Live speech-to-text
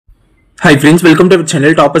Hi friends, welcome to our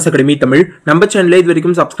channel Toppers Academy Tamil. நம்ம சேனலை இது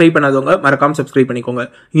வரைக்கும் சப்ஸ்கிரைப் பண்ணாதவங்க மறக்காம சப்ஸ்கிரைப் பண்ணிக்கோங்க.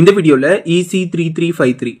 இந்த வீடியோல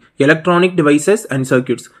EC3353 Electronic Devices and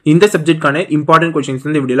Circuits இந்த சப்ஜெக்ட்கான இம்பார்ட்டன்ட் क्वेश्चंस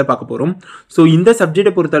இந்த வீடியோல பார்க்க போறோம். சோ இந்த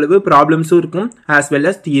சப்ஜெக்ட்டை பொறுத்தளவு ப்ராப்ளம்ஸும் இருக்கும் as well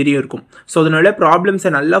as தியரியும் இருக்கும். சோ அதனால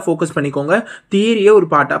ப்ராப்ளம்ஸை நல்லா ஃபோக்கஸ் பண்ணிக்கோங்க. தியரியை ஒரு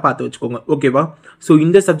பார்ட்டா பார்த்து வச்சுக்கோங்க. ஓகேவா? சோ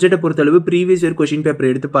இந்த சப்ஜெக்ட்டை பொறுத்தளவு previous year question paper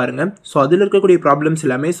எடுத்து பாருங்க. சோ அதில இருக்கக்கூடிய ப்ராப்ளம்ஸ்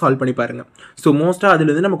எல்லாமே சால்வ் பண்ணி பாருங்க. சோ மோஸ்டா அதில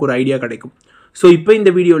இருந்து நமக்கு ஒரு ஐடியா கிடைக்கும். So இப்போ இந்த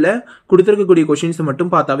வீடியோல கொடுத்திருக்கக்கூடிய क्वेश्चंस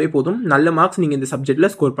மட்டும் பார்த்தாவே போதும் நல்ல மார்க்ஸ் நீங்க இந்த சப்ஜெக்ட்ல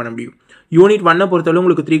ஸ்கோர் பண்ண முடியும். யூனிட் 1 பொறுத்தளவு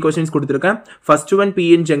உங்களுக்கு 3 क्वेश्चंस கொடுத்திருக்கேன். First one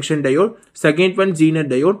PN junction diode, second one Zener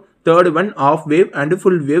diode, third one of wave and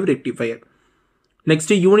full wave rectifier.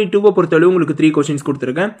 Next unit 2 பொறுத்தளவு உங்களுக்கு 3 क्वेश्चंस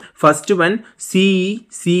கொடுத்திருக்கேன். First one CE,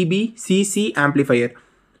 CB, CC amplifier.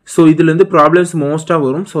 So இதுல இருந்து ப்ராப்ளம்ஸ் மோஸ்டா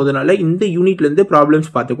வரும். சோ அதனால இந்த யூனிட்ல இருந்து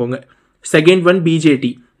ப்ராப்ளம்ஸ் பாத்துக்கோங்க. Second one BJT.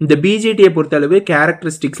 இந்த BJT பொறுத்தளவு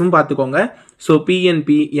கேரக்டரிஸ்டிக்ஸும் பார்த்துக்கோங்க. ஸோ PNP,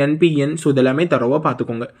 NPN ஸோ இதெல்லாமே தரவாக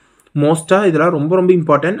பார்த்துக்கோங்க. மோஸ்ட்டாக இதெல்லாம் ரொம்ப ரொம்ப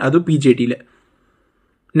இம்பார்ட்டன்ட், அதுவும் பிஜேடியில்.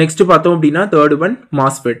 நெக்ஸ்ட் பார்த்தோம் அப்படின்னா தேர்ட் ஒன்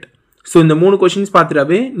மாஸ்ஃபெட். ஸோ இந்த 3 கொஷின்ஸ்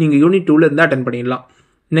பார்த்துட்டாவே நீங்கள் யூனிட் 2ல இருந்து அட்டன் பண்ணிடலாம்.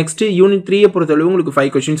 நெக்ஸ்ட் யூனிட் 3 பொறுத்தளவு உங்களுக்கு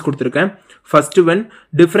 5 கொஷின்ஸ் கொடுத்துருக்கேன். First one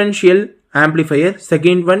differential amplifier,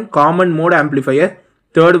 second one common mode amplifier,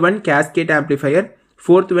 third one cascade amplifier,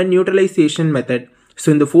 fourth one neutralisation method. So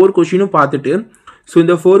இந்த 4 கொஷினும் பார்த்துட்டு ஸோ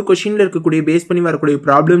இந்த 4 கொஷினில் இருக்கக்கூடிய பேஸ் பண்ணி வரக்கூடிய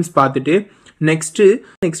ப்ராப்ளம்ஸ் பார்த்துட்டு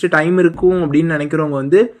நெக்ஸ்ட் டைம் இருக்கும் அப்படின்னு நினைக்கிறவங்க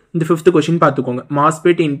வந்து இந்த 5th கொஷின் பார்த்துக்கோங்க,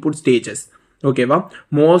 மாஸ்பெட் இன்புட் ஸ்டேஜஸ். ஓகேவா?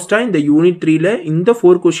 மோஸ்ட்டாக இந்த யூனிட் 3ல இந்த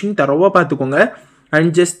 4 கொஷின் தரவாக பார்த்துக்கோங்க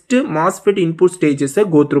and just MOSFET input ஸ்டேஜஸை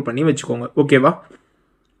go through பண்ணி வச்சுக்கோங்க. ஓகேவா?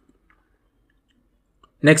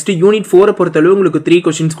 நெக்ஸ்ட் யூனிட் 4 பொறுத்தளவு உங்களுக்கு 3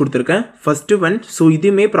 கொஷின்ஸ் கொடுத்துருக்கேன். ஃபர்ஸ்ட் ஒன் ஸோ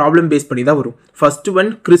இதுவுமே ப்ராப்ளம் பேஸ் பண்ணி தான் வரும். First one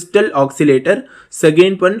crystal oscillator,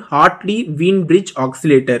 second one Hartley வீன் bridge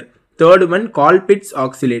oscillator, third one Colpitts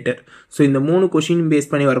oscillator. So இந்த 3 கொஷின் பேஸ்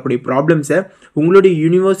பண்ணி வரக்கூடிய ப்ராப்ளம்ஸை உங்களுடைய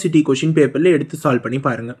யூனிவர்சிட்டி கொஷின் பேப்பரில் எடுத்து சால்வ் பண்ணி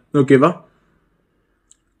பாருங்க. ஓகேவா?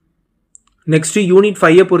 நெக்ஸ்ட் யூனிட்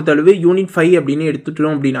 5 பொறுத்தளவு யூனிட் 5 அப்படின்னு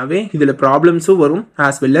எடுத்துட்டோம் அப்படின்னாவே இதில் ப்ராப்ளம்ஸும் வரும்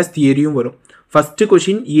ஆஸ் வெல் அஸ் தியரியும் வரும். First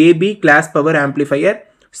question AB class power amplifier,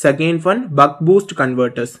 second one buck boost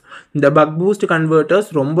converters. இந்த பக் பூஸ்ட் கன்வெர்ட்டர்ஸ்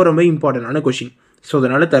ரொம்ப ரொம்ப இம்பார்ட்டண்டான கொஷின். ஸோ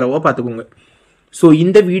அதனால தரவா பார்த்துக்கோங்க. ஸோ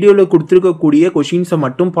இந்த வீடியோவில் கொடுத்துருக்கக்கூடிய கொஷின்ஸை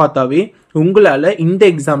மட்டும் பார்த்தாவே உங்களால் இந்த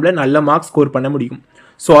எக்ஸாமில் நல்ல மார்க்ஸ் ஸ்கோர் பண்ண முடியும்.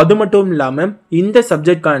 ஸோ அது மட்டும் இல்லாமல் இந்த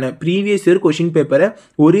சப்ஜெக்ட்கான ப்ரீவியஸ் இயர் கொஷின் பேப்பரை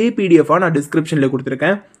ஒரே பிடிஎஃபாக நான் டிஸ்கிரிப்ஷனில்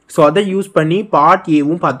கொடுத்துருக்கேன். ஸோ அதை யூஸ் பண்ணி பார்ட்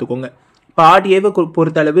ஏவும் பார்த்துக்கோங்க. பார்ட் ஏவை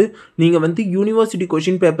பொறுத்தளவு நீங்கள் வந்து university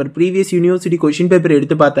question paper previous university question paper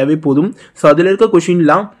எடுத்து பார்த்தாவே போதும். ஸோ அதில் இருக்க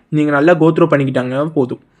கொஷின்லாம் நீங்கள் நல்லா கோத்ரோ பண்ணிக்கிட்டாங்க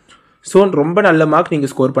போதும். ஸோ ரொம்ப நல்ல மார்க்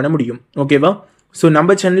நீங்கள் ஸ்கோர் பண்ண முடியும். ஓகேவா? ஸோ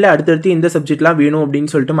நம்ம சேனலில் அடுத்தடுத்து இந்த சப்ஜெக்ட்லாம் வேணும்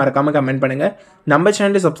அப்படின்னு சொல்லிட்டு மறக்காமல் கமெண்ட் பண்ணுங்கள். நம்ம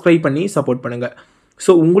சேனலை சப்ஸ்கிரைப் பண்ணி சப்போர்ட் பண்ணுங்கள்.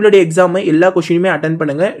 ஸோ உங்களுடைய எக்ஸாமை எல்லா கொஷினுமே அட்டன்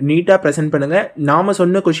பண்ணுங்கள், நீட்டாக ப்ரெசென்ட் பண்ணுங்கள். நாம்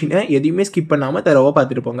சொன்ன கொஷினை எதையுமே ஸ்கிப் பண்ணாமல் தரவாக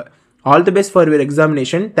பார்த்துட்டு போங்க. All the best for your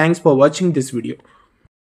examination. Thanks for வாட்சிங் திஸ் வீடியோ.